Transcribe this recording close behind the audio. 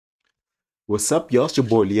What's up, y'all? It's your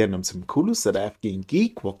boy Leon. I'm some cool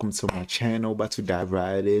s.a.geek. Welcome to my channel. About to dive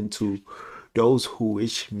right into those who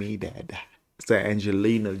wish me that it's the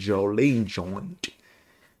Angelina Jolie joint.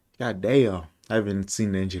 God damn, I haven't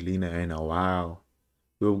seen Angelina in a while.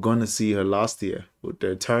 We were gonna see her last year with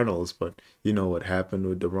the Eternals, but you know what happened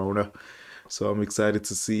with the Rona. So I'm excited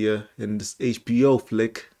to see her in this HBO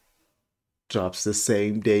flick. Drops the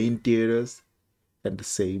same day in theaters and the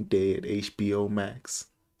same day at HBO Max.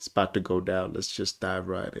 It's about to go down. Let's just dive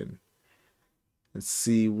right in and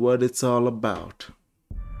see what it's all about.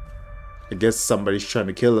 I guess somebody's trying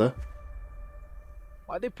to kill her.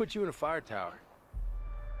 Why'd they put you in a fire tower?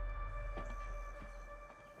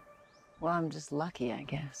 Well, I'm just lucky, I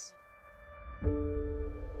guess.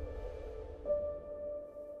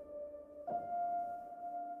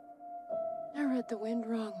 I read the wind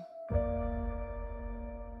wrong.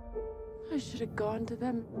 I should have gone to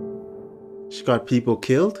them. She got people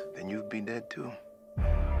killed. Then you'd be dead too.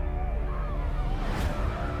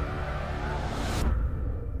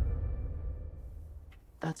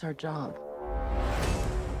 That's our job.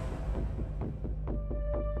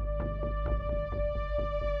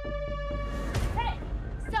 Hey!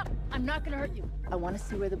 Stop! I'm not gonna hurt you. I want to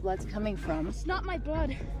see where the blood's coming from. It's not my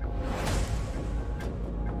blood.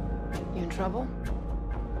 You in trouble?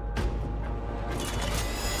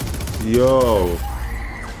 Yo,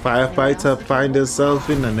 firefighter find herself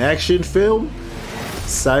in an action film?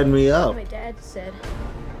 Sign me up. My dad said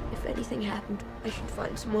if anything happened, I should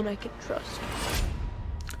find someone I can trust.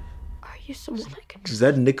 Are you someone I can trust? Is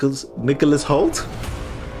that Nicholas Holt?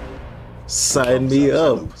 Sign me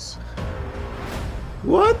up.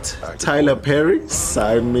 What? Tyler Perry?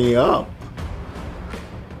 Sign me up.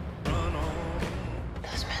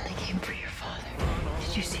 Those men that came for your father.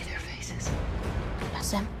 Did you see their faces? That's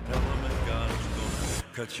them.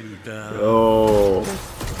 Oh.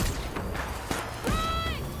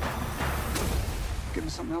 Give me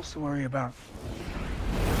something else to worry about.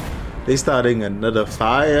 They starting another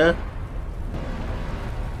fire.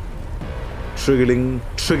 Triggering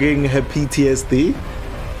her PTSD.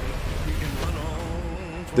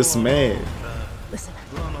 This man. Listen.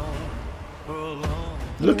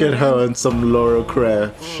 Look at her in some Laura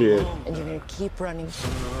Craft shit. And you're gonna keep running.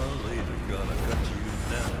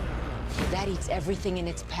 That eats everything in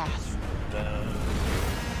its path.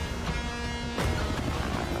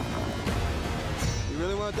 You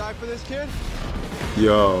really want to die for this kid?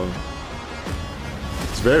 Yo.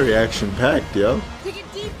 It's very action-packed, yo. Take a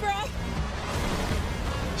deep breath.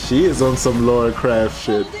 She is on some Laura Craft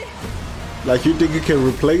shit. Hold it Like, you think you can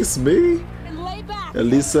replace me? and lay back.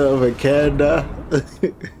 Elisa Vakanda?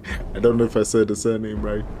 I don't know if I said the surname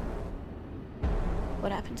right.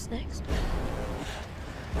 What happens next?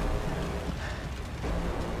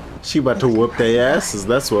 She about to whoop their asses.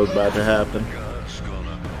 That's what's about to happen.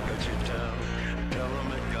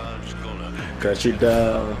 Cut you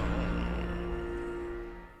down.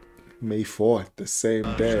 May 4th, the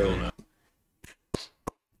same day.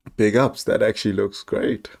 Big ups. That actually looks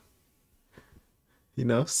great. You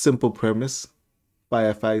know, simple premise.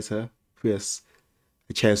 Firefighter who has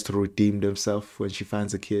a chance to redeem themselves when she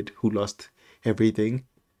finds a kid who lost everything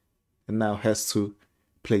and now has to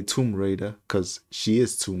play Tomb Raider, because she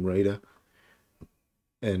is Tomb Raider,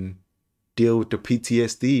 and deal with the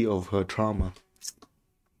PTSD of her trauma.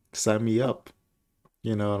 Sign me up.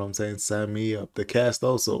 You know what I'm saying? Sign me up. The cast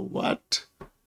also. What?